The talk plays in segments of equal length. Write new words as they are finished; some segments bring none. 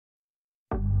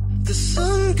The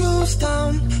sun goes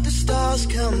down, the stars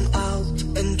come out,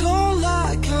 and all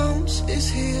that counts is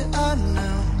here and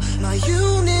now. My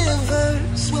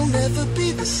universe will never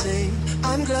be the same.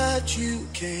 I'm glad you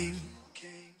came.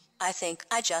 I think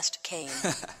I just came.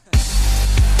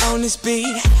 On this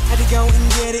beat, had to go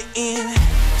and get it in.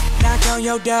 Knock on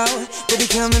your door, baby,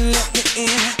 come and let me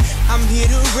in. I'm here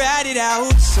to ride it out,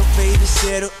 so baby,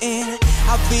 settle in.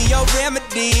 I'll be your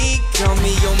remedy, call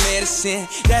me your medicine.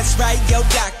 That's right, your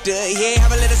doctor, yeah,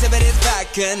 have a little sip of this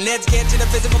vodka. Let's get to the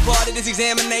physical part of this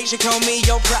examination, call me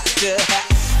your proctor.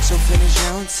 So finish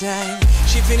on time,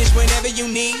 she finish whenever you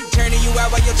need. Turning you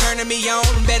out while you're turning me on,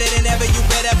 better than ever, you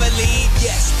better believe.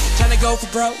 Yes, time to go for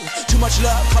broke, too much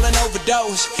love, call an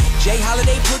overdose. Jay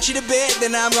Holiday put you to bed,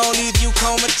 then I'm gonna leave you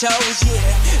comatose.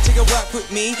 Yeah, take a walk with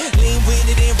me, lean with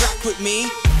it and rock with me.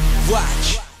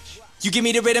 Watch, you give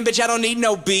me the rhythm, bitch, I don't need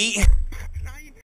no beat.